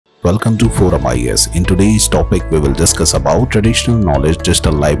Welcome to ForumIAS. In today's topic, we will discuss about Traditional Knowledge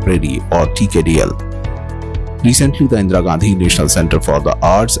Digital Library or TKDL. Recently, the Indira Gandhi National Center for the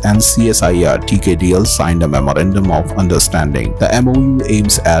Arts and CSIR TKDL signed a Memorandum of Understanding. The MOU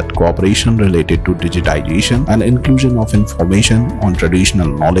aims at cooperation related to digitization and inclusion of information on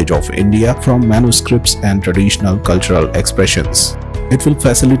traditional knowledge of India from manuscripts and traditional cultural expressions. It will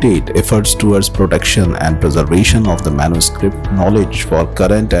facilitate efforts towards protection and preservation of the manuscript knowledge for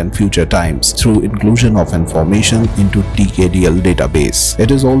current and future times through inclusion of information into TKDL database.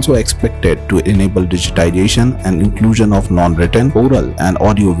 It is also expected to enable digitization and inclusion of non-written, oral and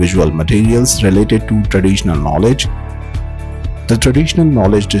audio-visual materials related to traditional knowledge. The Traditional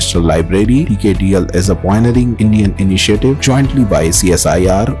Knowledge Digital Library (TKDL) is a pioneering Indian initiative jointly by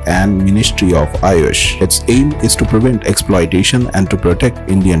CSIR and Ministry of IAS. Its aim is to prevent exploitation and to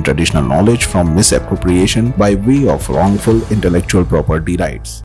protect Indian traditional knowledge from misappropriation by way of wrongful intellectual property rights.